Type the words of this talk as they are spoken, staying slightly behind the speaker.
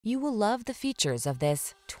You will love the features of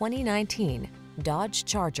this 2019 Dodge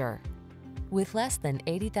Charger. With less than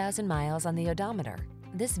 80,000 miles on the odometer,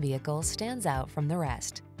 this vehicle stands out from the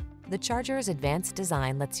rest. The Charger's advanced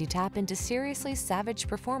design lets you tap into seriously savage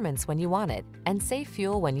performance when you want it and save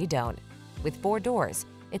fuel when you don't. With 4 doors,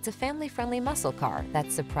 it's a family-friendly muscle car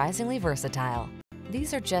that's surprisingly versatile.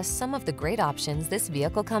 These are just some of the great options this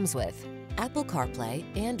vehicle comes with: Apple CarPlay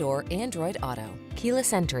and/or Android Auto,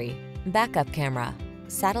 keyless entry, backup camera,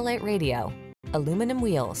 satellite radio, aluminum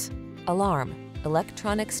wheels, alarm,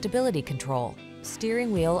 electronic stability control,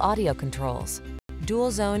 steering wheel audio controls,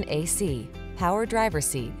 dual zone AC, power driver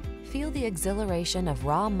seat. Feel the exhilaration of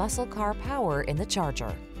raw muscle car power in the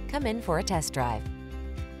Charger. Come in for a test drive.